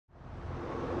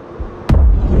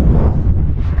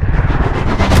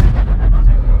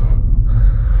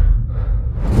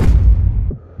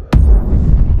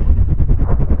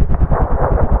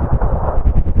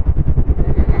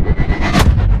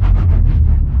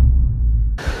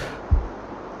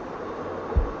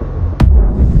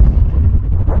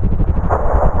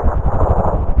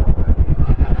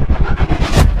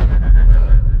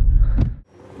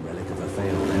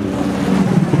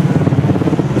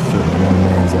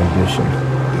ambition?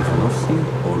 Ivanovsky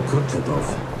or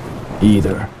Kurchatov?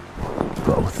 Either.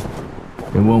 Both.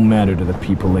 It won't matter to the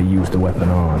people they use the weapon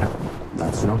on.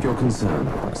 That's not your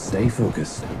concern. Stay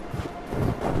focused.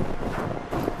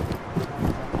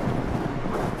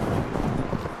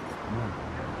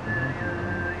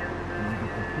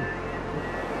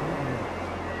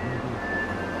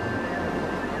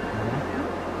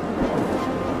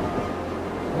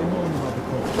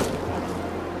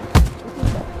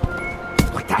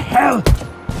 What the hell?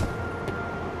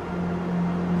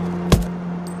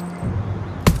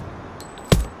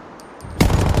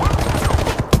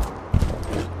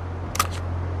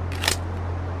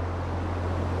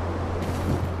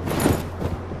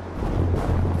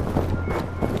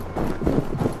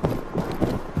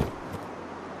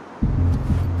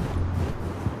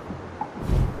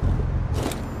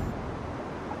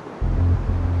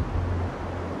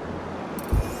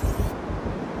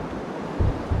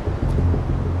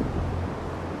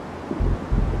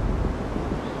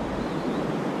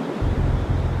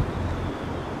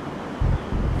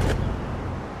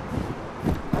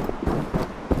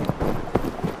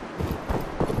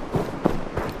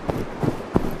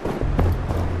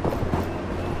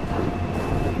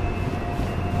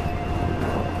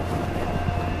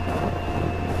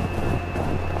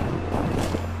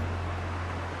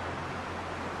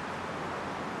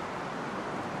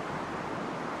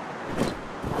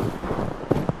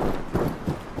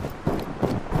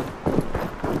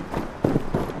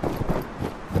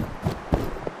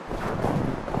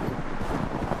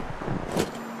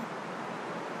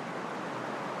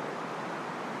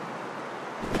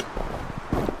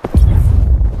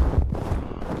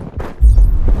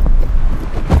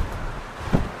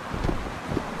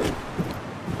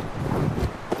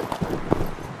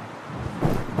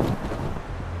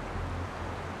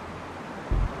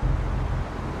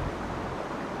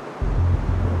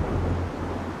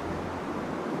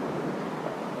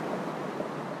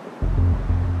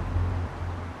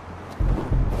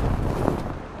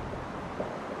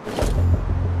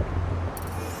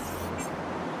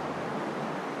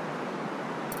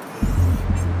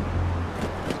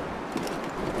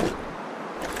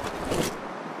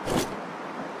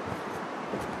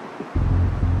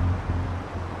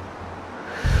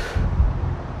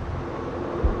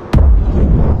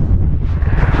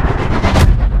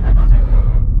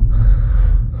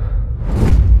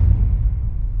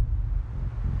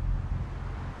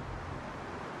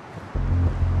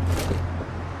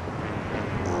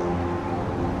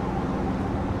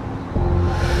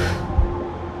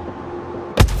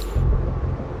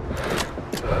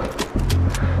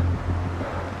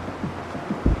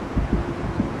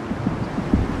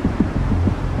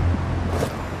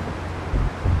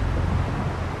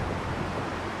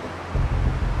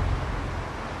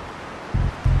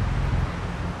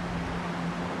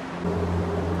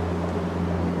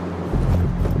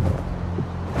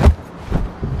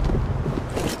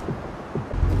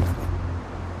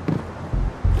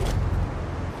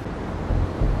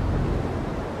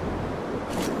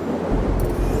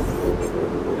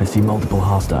 I see multiple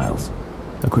hostiles.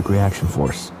 A quick reaction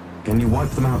force. Can you wipe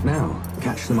them out now?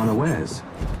 Catch them unawares?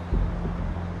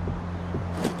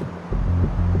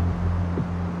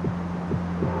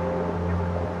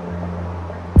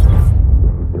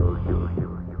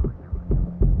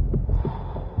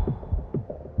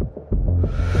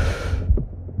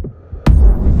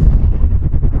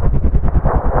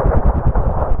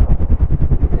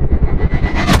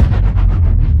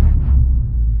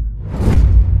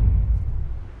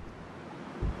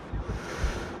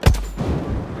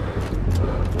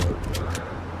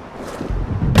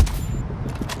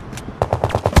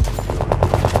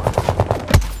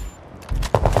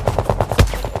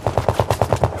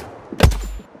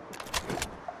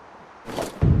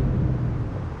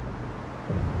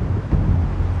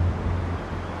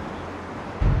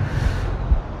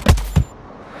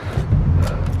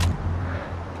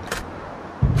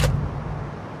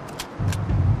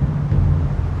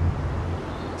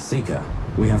 Seeker,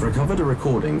 we have recovered a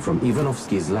recording from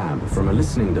Ivanovsky's lab from a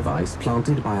listening device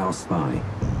planted by our spy.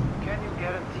 Can you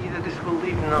guarantee that this will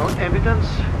leave no evidence?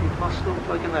 It must look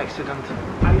like an accident.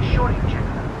 I assure you,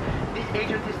 General, this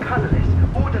agent is colorless,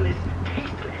 odorless,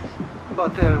 tasteless.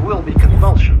 But there will be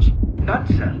convulsions. None,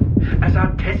 sir. As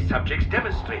our test subjects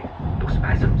demonstrate. No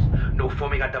spasms, no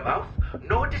foaming at the mouth,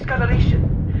 no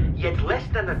discoloration. Yet less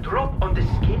than a drop on the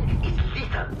skin is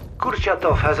lethal.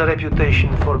 Kurchatov has a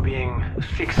reputation for being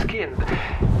thick-skinned.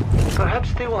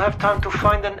 Perhaps they will have time to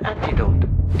find an antidote.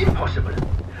 Impossible.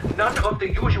 None of the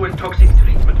usual toxic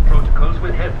treatment protocols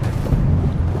will help.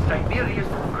 Siberia's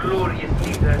glorious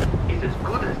leader is as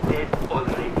good as dead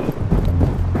already.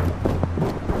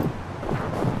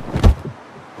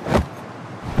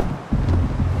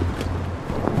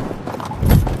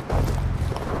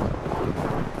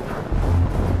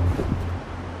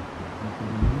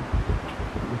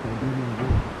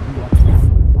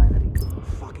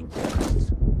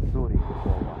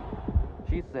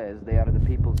 says they are the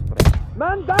people's friends.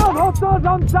 Man down! Hostiles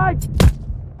on sight!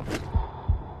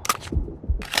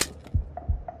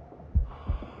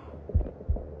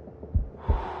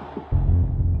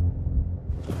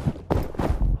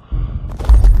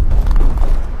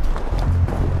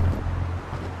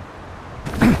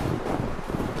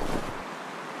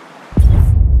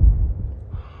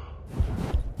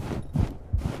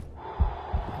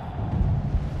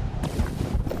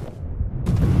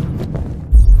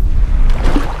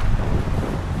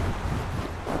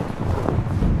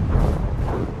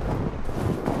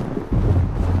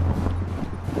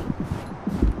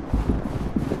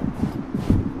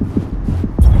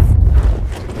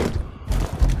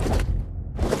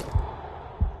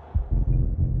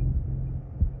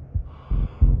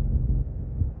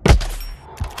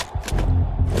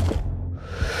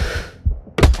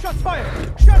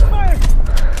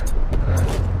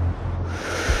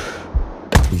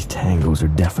 These tangos are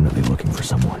definitely looking for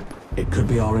someone. It could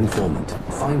be our informant.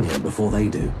 Find him before they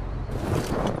do.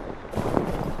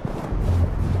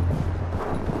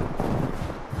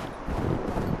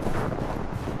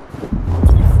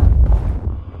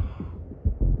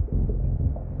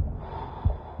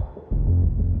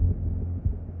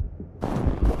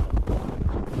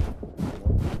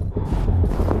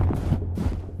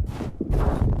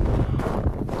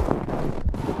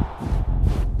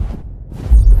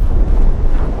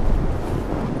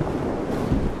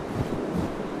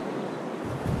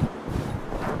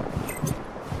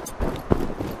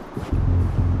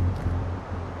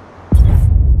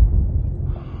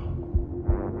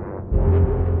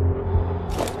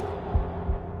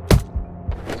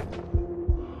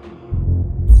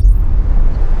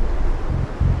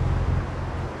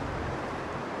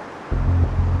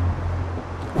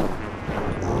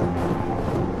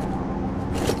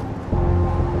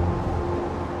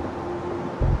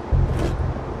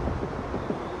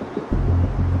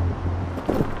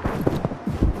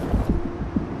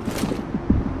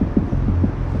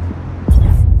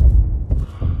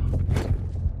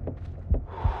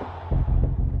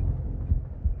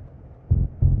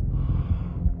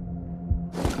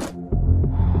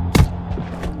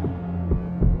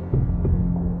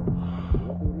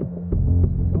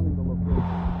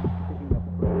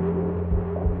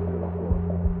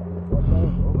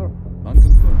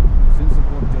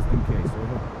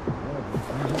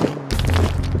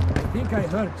 I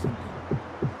heard something.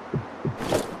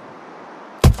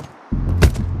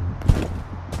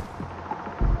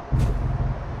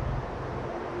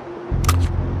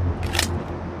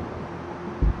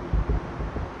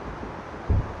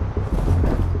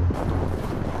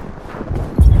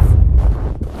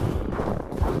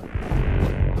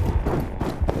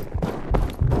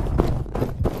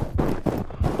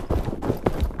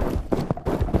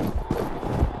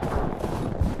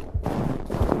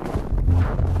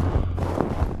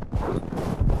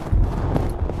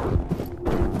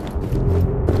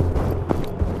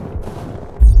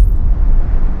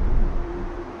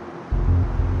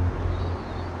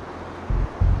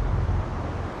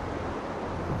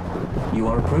 You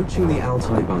are approaching the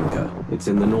Altai bunker. It's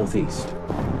in the northeast.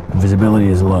 Visibility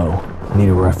is low. I need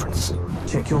a reference.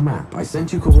 Check your map. I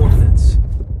sent you coordinates.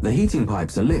 The heating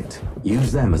pipes are lit.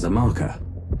 Use them as a marker.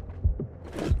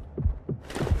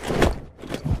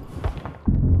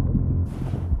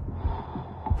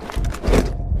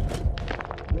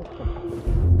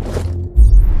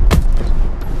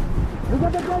 We got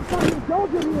a dead fucking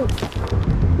soldier here!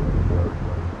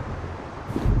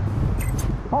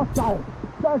 Hostile!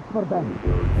 Search for them!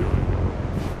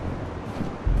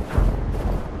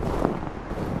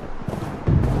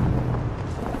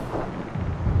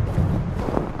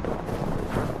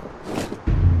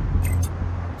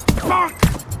 Fuck!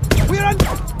 We're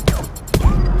under...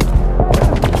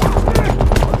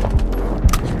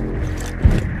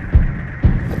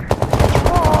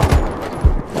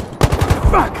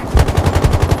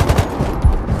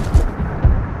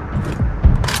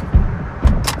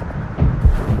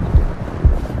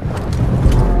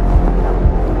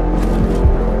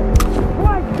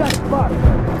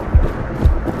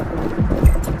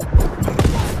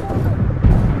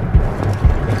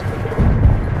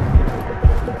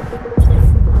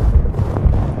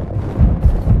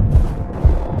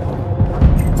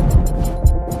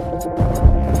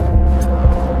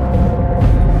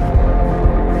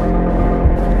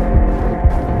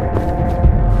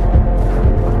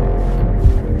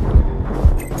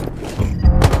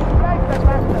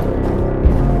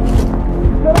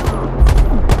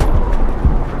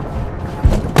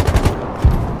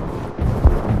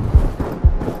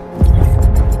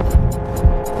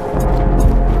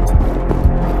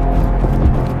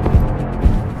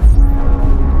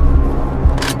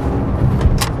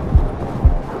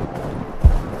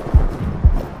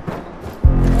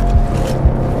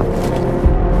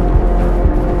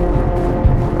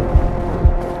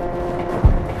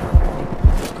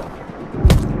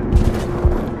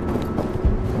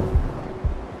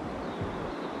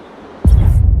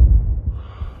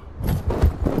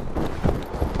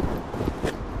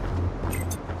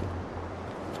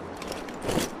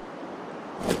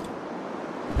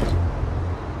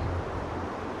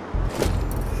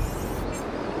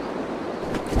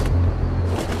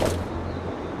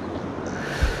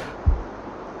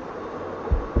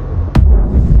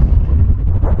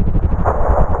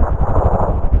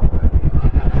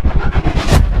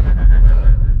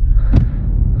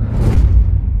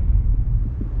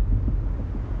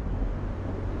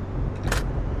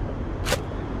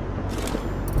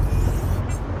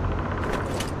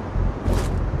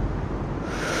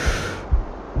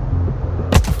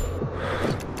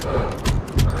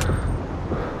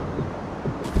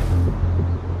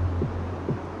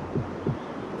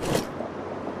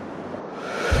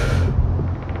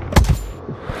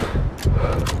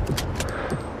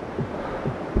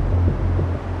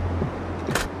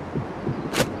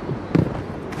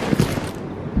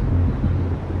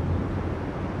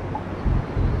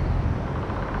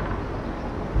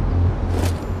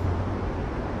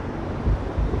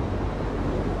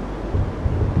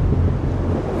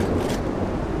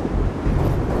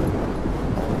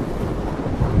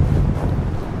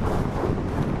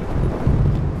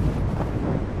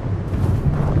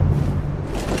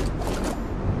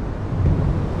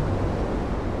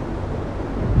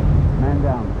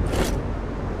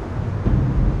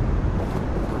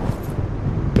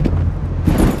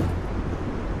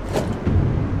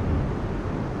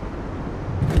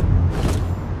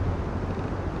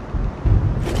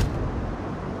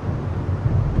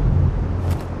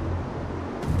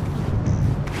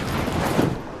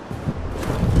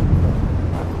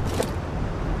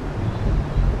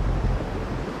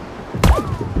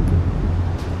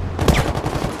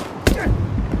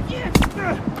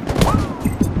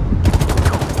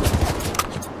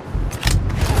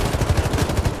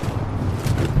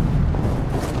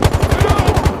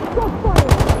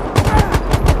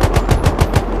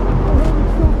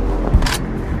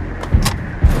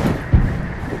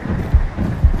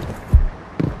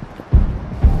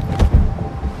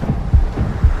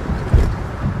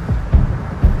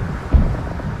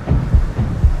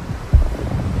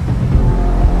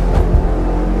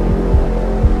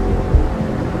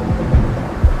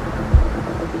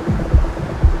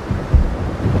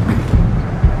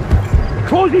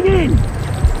 Closing in!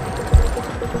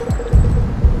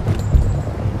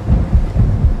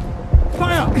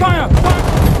 Fire! Fire! Fire!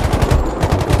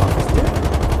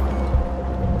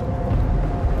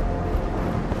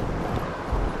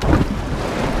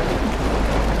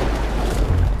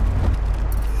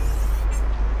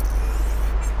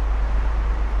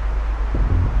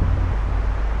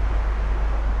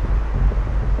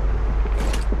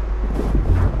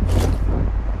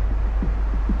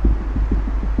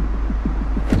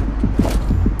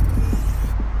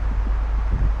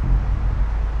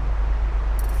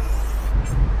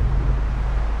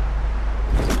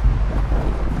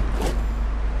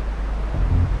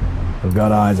 I've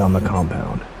got eyes on the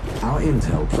compound. Our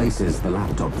intel places the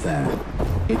laptop there.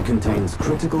 It contains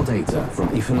critical data from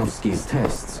Ivanovsky's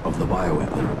tests of the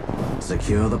bioweapon.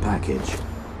 Secure the package.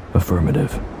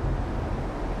 Affirmative.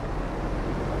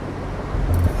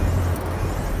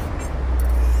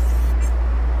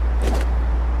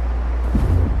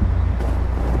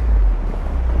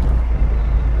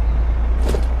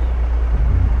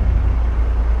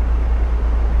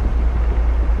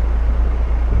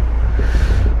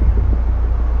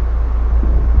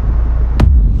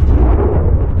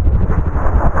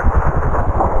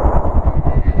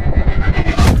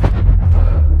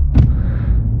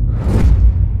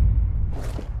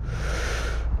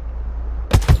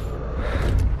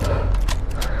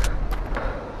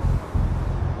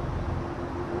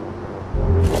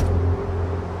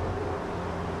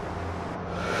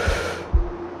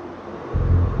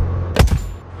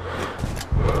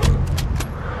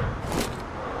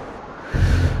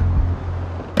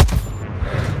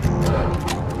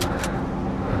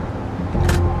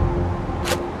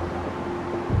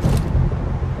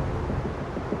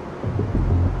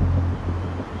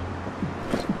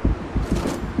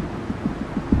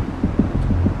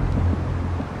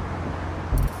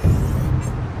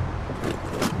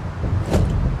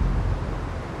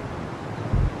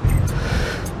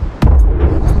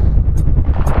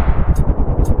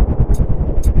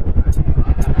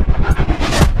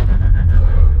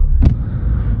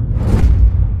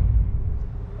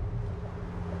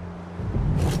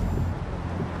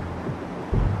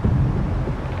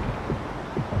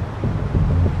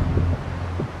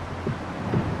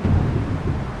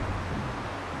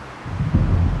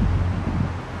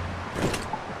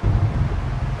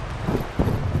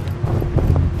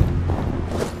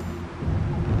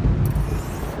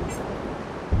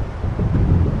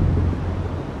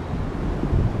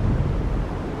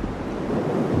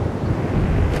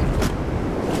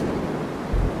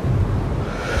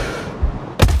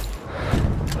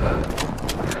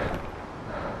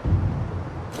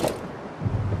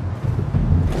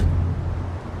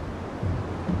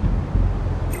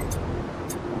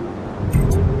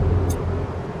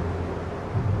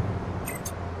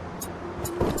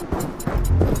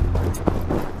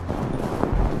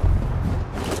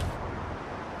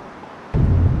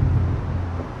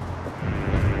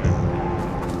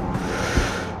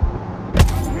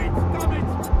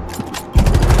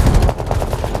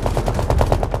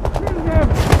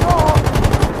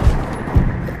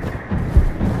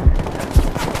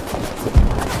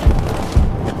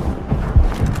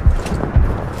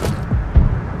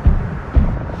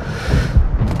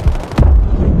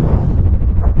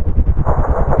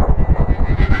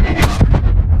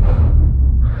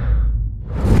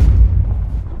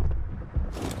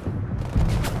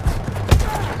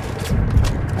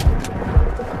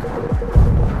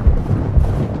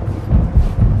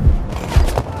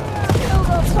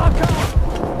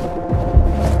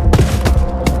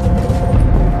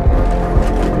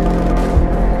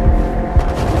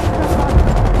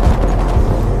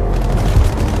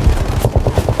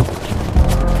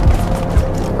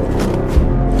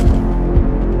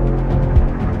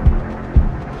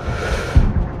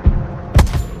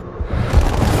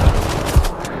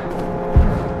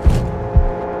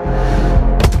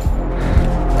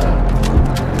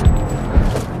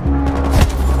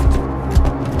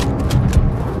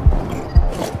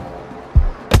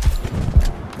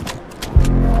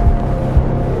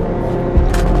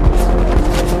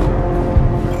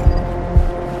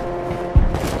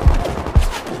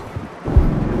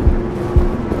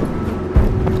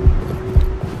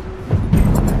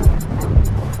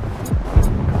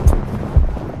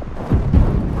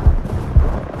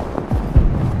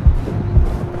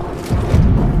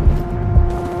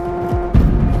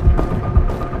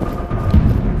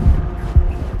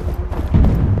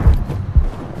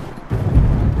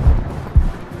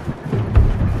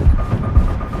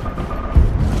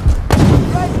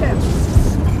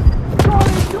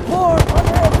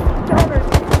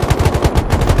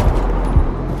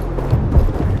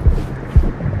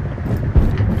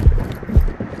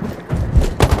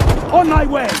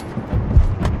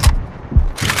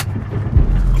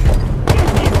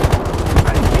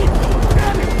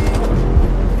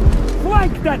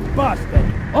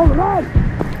 All right!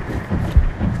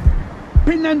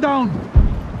 Pin them down!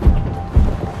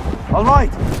 All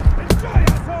right!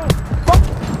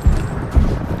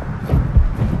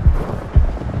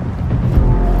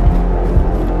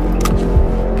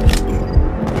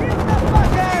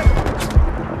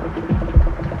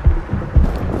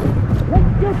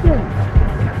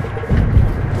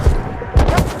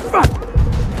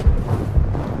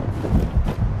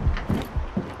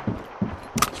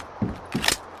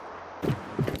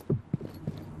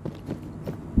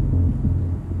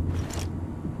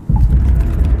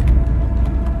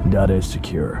 Data is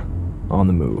secure. On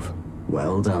the move.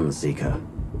 Well done, Seeker.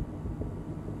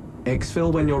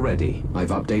 Exfil when you're ready. I've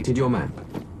updated your map.